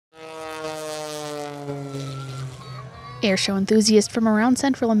Airshow enthusiasts from around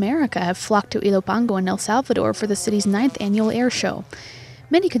Central America have flocked to Ilopango in El Salvador for the city's 9th annual airshow.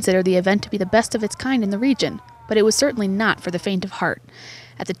 Many consider the event to be the best of its kind in the region, but it was certainly not for the faint of heart.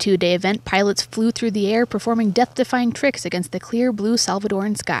 At the 2-day event, pilots flew through the air performing death-defying tricks against the clear blue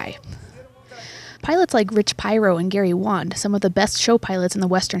Salvadoran sky. Pilots like Rich Pyro and Gary Wand, some of the best show pilots in the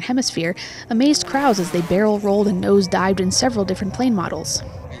Western Hemisphere, amazed crowds as they barrel rolled and nose-dived in several different plane models.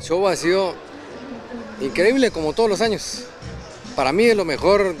 El show ha sido increíble como todos los años. Para mí es lo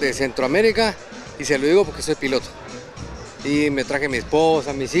mejor de Centroamérica y se lo digo porque soy piloto. Y me traje a mi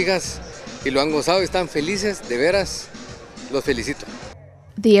esposa, a mis hijas y lo han gozado y están felices, de veras, los felicito.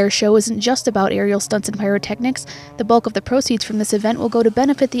 The air show isn't just about aerial stunts and pyrotechnics. The bulk of the proceeds from this event will go to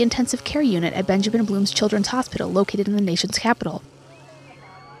benefit the intensive care unit at Benjamin Bloom's Children's Hospital, located in the nation's capital.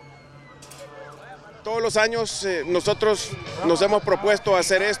 Todos los años nosotros nos hemos propuesto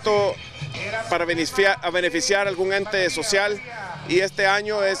hacer esto para beneficiar a algún ente social, y este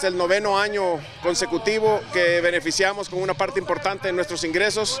año es el 9º año consecutivo que beneficiamos con una parte importante de nuestros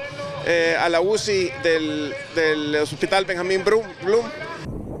ingresos a la UCI del Hospital Benjamin Bloom.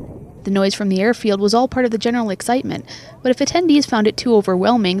 The noise from the airfield was all part of the general excitement, but if attendees found it too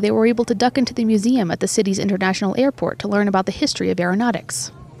overwhelming, they were able to duck into the museum at the city's international airport to learn about the history of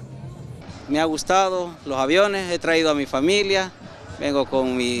aeronautics. Me ha gustado los aviones, he traído a mi familia, vengo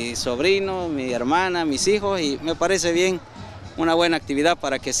con mi sobrino, mi hermana, mis hijos, y me parece bien, una buena actividad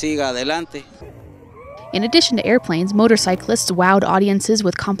para que siga adelante. In addition to airplanes, motorcyclists wowed audiences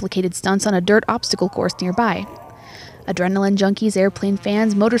with complicated stunts on a dirt obstacle course nearby. Adrenaline junkies, airplane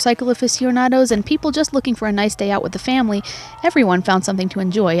fans, motorcycle aficionados, and people just looking for a nice day out with the family, everyone found something to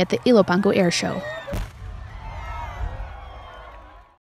enjoy at the Ilopango Air Show.